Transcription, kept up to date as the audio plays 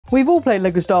We've all played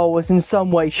LEGO Star Wars in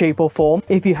some way, shape or form,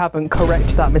 if you haven't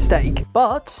corrected that mistake.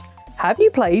 But have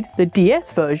you played the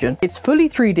DS version? It's fully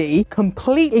 3D,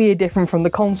 completely different from the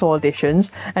console editions,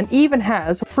 and even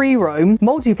has free roam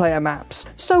multiplayer maps.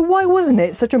 So why wasn't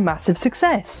it such a massive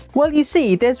success? Well, you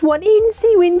see, there's one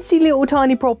incy-wincy little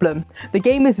tiny problem. The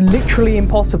game is literally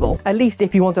impossible, at least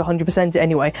if you want to 100% it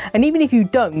anyway. And even if you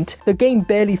don't, the game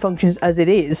barely functions as it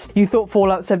is. You thought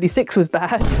Fallout 76 was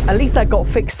bad? At least that got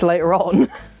fixed later on.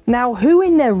 Now, who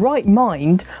in their right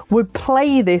mind would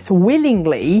play this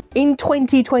willingly in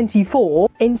 2024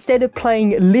 instead of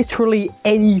playing literally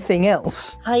anything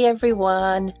else? Hi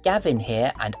everyone, Gavin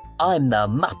here, and I'm the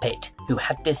Muppet who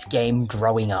had this game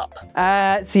growing up.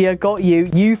 See, I got you.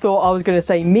 You thought I was going to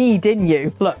say me, didn't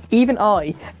you? Look, even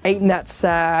I ain't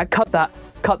that cut that.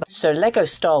 So LEGO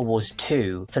Star Wars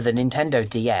 2 for the Nintendo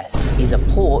DS is a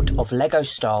port of LEGO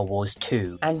Star Wars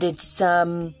 2, and it's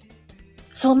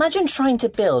So imagine trying to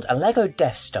build a LEGO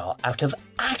Death Star out of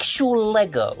actual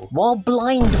LEGO while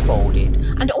blindfolded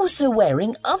and also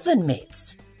wearing oven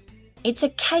mitts. It's a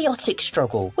chaotic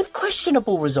struggle with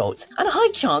questionable results and a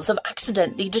high chance of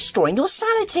accidentally destroying your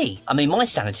sanity. I mean, my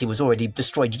sanity was already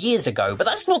destroyed years ago, but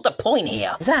that's not the point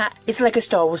here. That is LEGO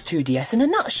Star Wars 2 DS in a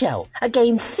nutshell. A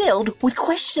game filled with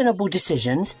questionable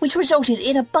decisions which resulted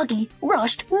in a buggy,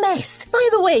 rushed mess. By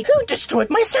the way, who destroyed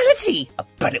my sanity? I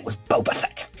bet it was Boba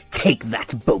Fett. Take that,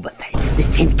 Boba Fett.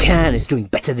 This tin can is doing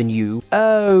better than you.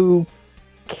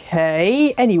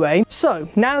 Okay. Anyway, so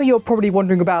now you're probably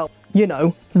wondering about, you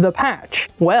know, the patch.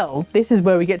 Well, this is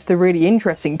where we get to the really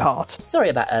interesting part. Sorry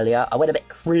about earlier, I went a bit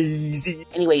crazy.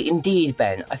 Anyway, indeed,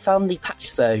 Ben, I found the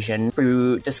patched version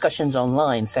through discussions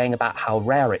online saying about how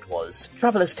rare it was.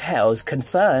 Traveller's Tales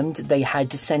confirmed they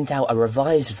had sent out a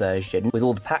revised version with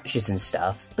all the patches and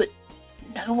stuff, but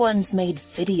no one's made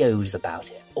videos about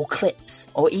it, or clips,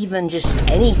 or even just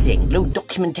anything, no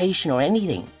documentation or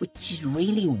anything, which is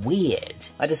really weird.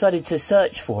 I decided to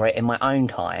search for it in my own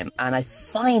time, and I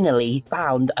finally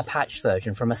found a patched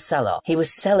version from a seller. He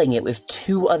was selling it with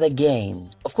 2 other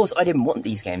games. Of course, I didn't want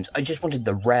these games, I just wanted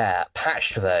the rare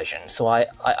patched version. So I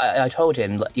told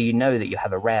him, do you know that you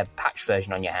have a rare patched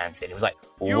version on your hands? And he was like,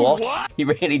 what? He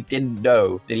really didn't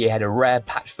know that he had a rare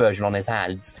patched version on his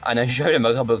hands. And I showed him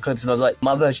a couple of clips and I was like,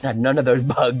 my version had none of those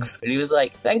bugs. And he was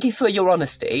like, thank you for your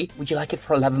honesty. Would you like it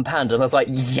for £11? And I was like,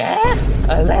 yeah?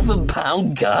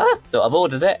 £11, guh? So I've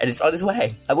ordered it and it's on its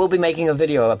way. I will be making a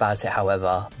video about it,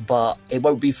 however, but it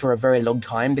won't be for a very long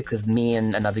time because me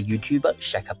and another YouTuber,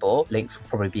 Shekapor, links will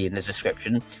probably be in the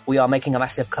description, we are making a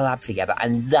massive collab together,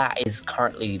 and that is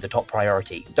currently the top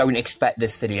priority. Don't expect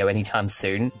this video anytime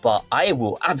soon, but I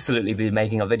will absolutely be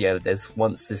making a video of this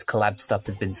once this collab stuff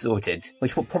has been sorted,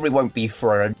 which probably won't be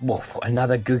for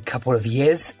another good couple of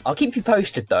years. I'll keep you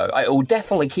posted though. I will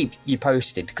definitely keep you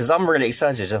posted because I'm really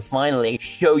excited to finally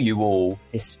show you all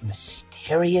this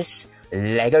mysterious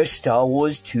LEGO Star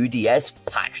Wars 2DS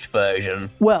patched version.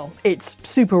 Well, it's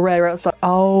super rare outside.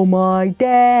 Oh my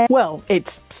dad. Well,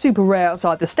 it's super rare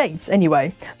outside the States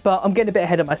anyway, but I'm getting a bit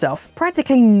ahead of myself.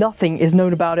 Practically nothing is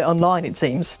known about it online, it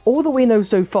seems. All that we know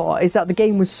so far is that the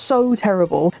game was so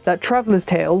terrible that Traveller's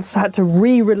Tales had to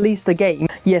re-release the game,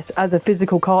 yes, as a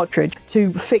physical cartridge,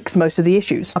 to fix most of the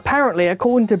issues. Apparently,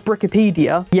 according to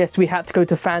Brickipedia, yes, we had to go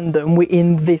to Fandom, we're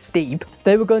in this deep,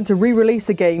 they were going to re-release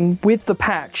the game with the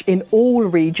patch in all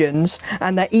regions,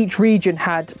 and that each region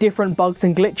had different bugs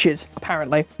and glitches,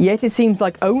 apparently. Yet it seems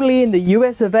like only in the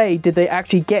US of A did they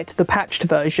actually get the patched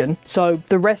version, so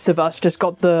the rest of us just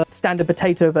got the standard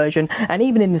potato version, and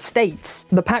even in the States,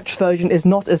 the patched version is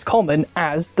not as common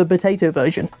as the potato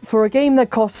version. For a game that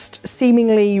cost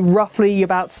seemingly roughly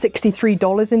about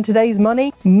 $63 in today's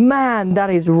money, man,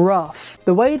 that is rough.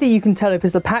 The way that you can tell if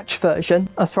it's the patched version,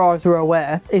 as far as we're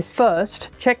aware, is first,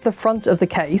 check the front of the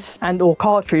case and or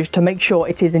cartridge to make sure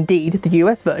it is indeed the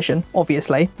US version,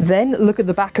 obviously. Then look at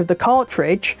the back of the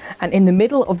cartridge, and in the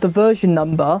middle of the version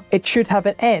number, it should have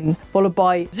an N followed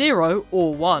by 0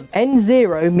 or 1.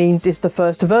 N0 means it's the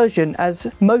first version, as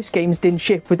most games didn't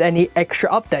ship with any extra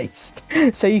updates.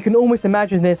 So you can almost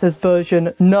imagine this as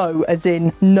version no, as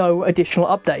in no additional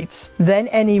updates. Then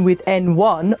any with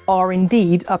N1 are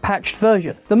indeed a patched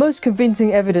version. The most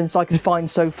convincing evidence I could find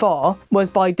so far was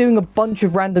by doing a bunch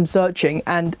of random searching,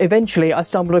 and eventually I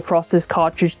stumbled across this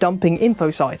cartridge dumping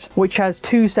info site, which has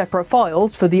 2 separate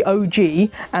files for the OG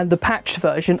and the patched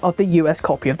version of the US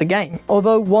copy of the game.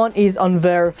 Although one is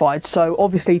unverified, so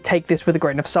obviously take this with a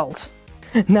grain of salt.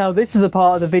 Now, this is the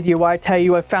part of the video where I tell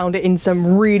you I found it in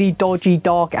some really dodgy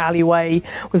dark alleyway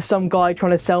with some guy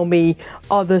trying to sell me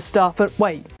other stuff.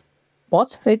 Wait,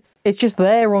 what? It's just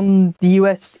there on the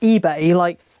US eBay,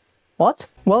 like, what?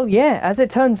 Well, yeah, as it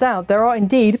turns out, there are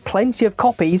indeed plenty of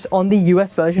copies on the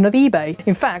US version of eBay.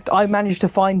 In fact, I managed to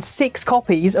find 6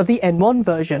 copies of the N1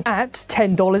 version at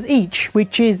 $10 each,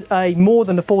 which is a more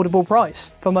than affordable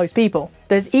price for most people.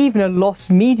 There's even a Lost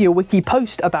Media Wiki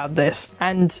post about this,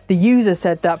 and the user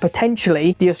said that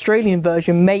potentially the Australian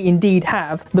version may indeed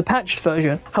have the patched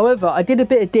version. However, I did a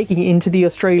bit of digging into the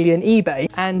Australian eBay,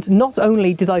 and not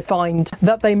only did I find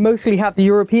that they mostly have the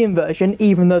European version,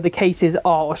 even though the cases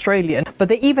are Australian, but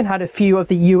they even had a few of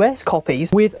the US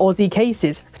copies with Aussie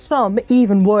cases. Some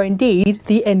even were indeed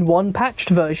the N1 patched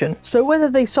version. So whether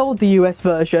they sold the US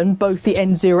version, both the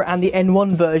N0 and the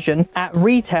N1 version, at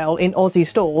retail in Aussie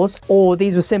stores, or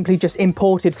these were simply just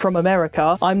imported from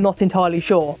America, I'm not entirely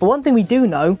sure. But one thing we do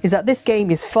know is that this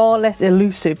game is far less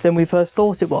elusive than we first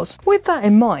thought it was. With that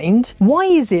in mind, why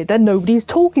is it that nobody is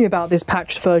talking about this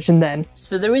patched version then?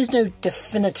 So there is no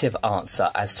definitive answer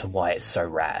as to why it's so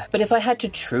rare. But if I had to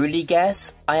truly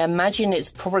guess, I imagine it's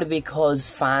probably because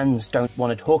fans don't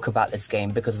want to talk about this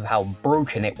game because of how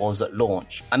broken it was at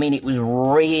launch. I mean, it was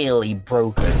really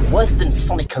broken. Worse than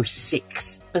Sonic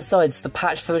 06. Besides, the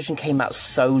patched version came out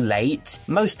so late,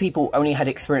 most people only had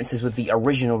experiences with the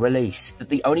original release, that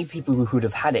the only people who would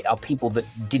have had it are people that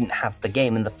didn't have the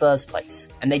game in the first place.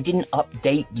 And they didn't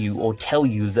update you or tell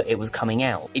you that it was coming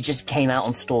out. It just came out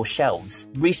on store shelves.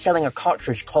 Reselling a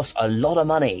cartridge costs a lot of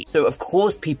money, so of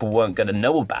course people weren't going to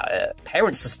know about it.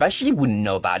 Parents especially wouldn't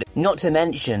know about it. Not to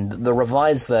mention that the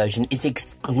revised version is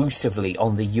exclusively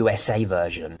on the USA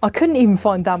version. I couldn't even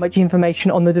find that much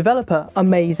information on the developer,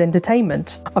 Amaze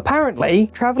Entertainment. Apparently,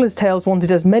 Traveller's Tales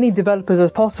wanted as many developers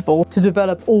as possible to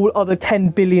develop all other 10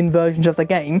 billion versions of the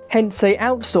game, hence they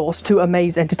outsourced to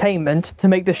Amaze Entertainment to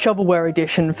make the shovelware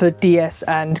edition for DS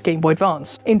and Game Boy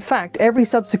Advance. In fact, every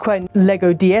subsequent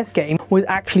LEGO DS game was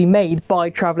actually made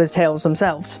by Traveller's Tales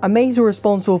themselves. Amaze were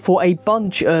responsible for a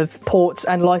bunch of ports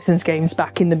and licensed games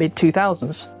back in the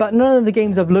mid-2000s, but none of the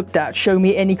games I've looked at show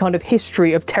me any kind of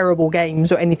history of terrible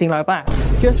games or anything like that.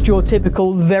 Just your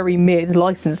typical very mid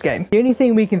licensed game. The only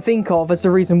thing we can think of as the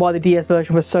reason why the DS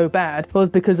version was so bad was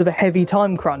because of a heavy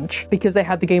time crunch. Because they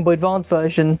had the Game Boy Advance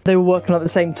version they were working on at the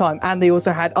same time, and they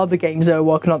also had other games they were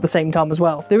working on at the same time as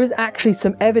well. There is actually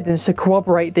some evidence to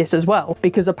corroborate this as well,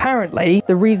 because apparently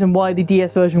the reason why the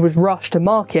DS version was rushed to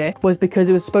market was because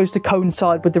it was supposed to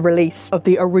coincide with the release of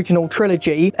the original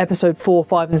trilogy, episode 4,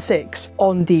 5 and 6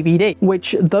 on DVD,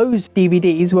 which those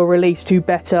DVDs were released to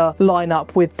better line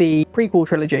up with the prequel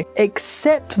trilogy.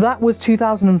 Except that was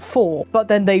 2004, but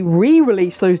then they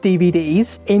re-released those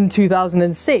DVDs in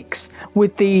 2006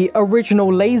 with the original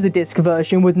Laserdisc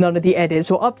version with none of the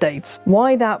edits or updates.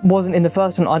 Why that wasn't in the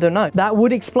first one, I don't know. That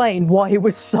would explain why it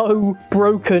was so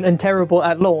broken and terrible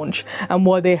at launch and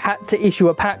why they had to issue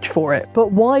a patch for it.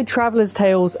 But why Traveller's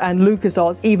Tales and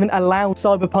LucasArts even allowed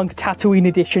Cyberpunk Tatooine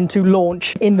Edition to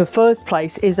launch in the first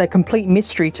place is a complete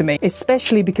mystery to me,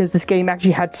 especially because this game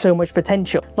actually had so much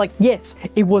potential. Like, yes,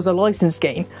 it was a licensed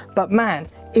game, but man,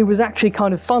 it was actually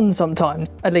kind of fun sometimes,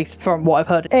 at least from what I've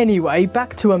heard. Anyway,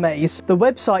 back to Amaze. The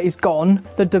website is gone,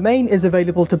 the domain is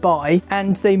available to buy,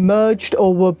 and they merged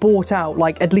or were bought out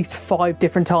like at least 5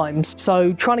 different times.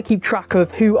 So trying to keep track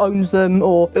of who owns them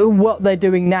or what they're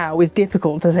doing now is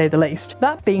difficult to say the least.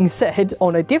 That being said,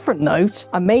 on a different note,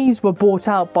 Amaze were bought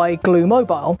out by Glu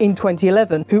Mobile in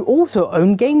 2011, who also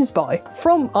own GameSpy,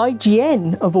 from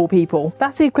IGN of all people.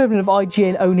 That's the equivalent of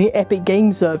IGN owning Epic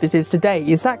Game Services today,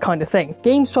 is that kind of thing.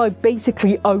 GameSpy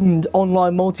basically owned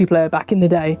online multiplayer back in the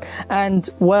day, and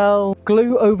well,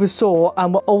 Glu oversaw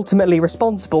and were ultimately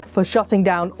responsible for shutting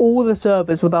down all the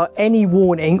servers without any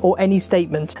warning or any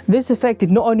statement. This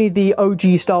affected not only the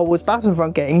OG Star Wars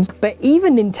Battlefront games, but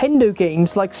even Nintendo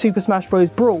games like Super Smash Bros.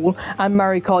 Brawl and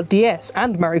Mario Kart DS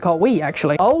and Mario Kart Wii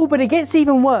actually. Oh, but it gets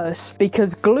even worse,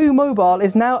 because Glu Mobile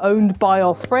is now owned by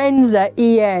our friends at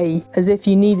EA, as if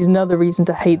you needed another reason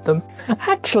to hate them.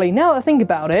 Actually, now that I think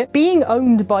about it, being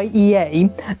owned by EA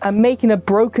and making a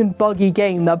broken, buggy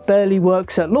game that barely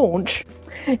works at launch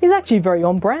is actually very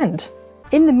on brand.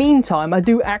 In the meantime, I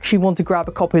do actually want to grab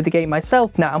a copy of the game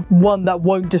myself now, one that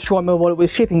won't destroy my wallet with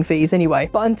shipping fees anyway.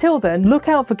 But until then, look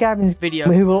out for Gavin's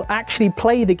video, who will actually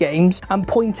play the games and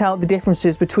point out the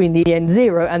differences between the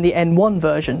N0 and the N1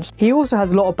 versions. He also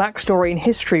has a lot of backstory and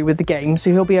history with the game,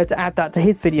 so he'll be able to add that to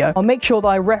his video. I'll make sure that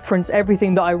I reference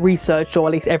everything that I researched, or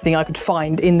at least everything I could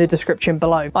find, in the description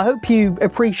below. I hope you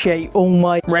appreciate all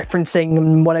my referencing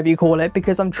and whatever you call it,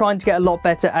 because I'm trying to get a lot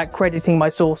better at crediting my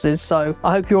sources, so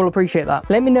I hope you all appreciate that.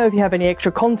 Let me know if you have any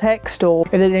extra context or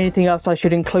if there's anything else I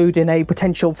should include in a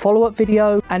potential follow-up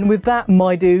video. And with that,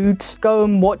 my dudes, go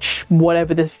and watch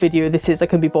whatever this video this is. I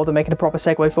couldn't be bothered making a proper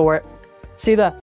segue for it. See you there.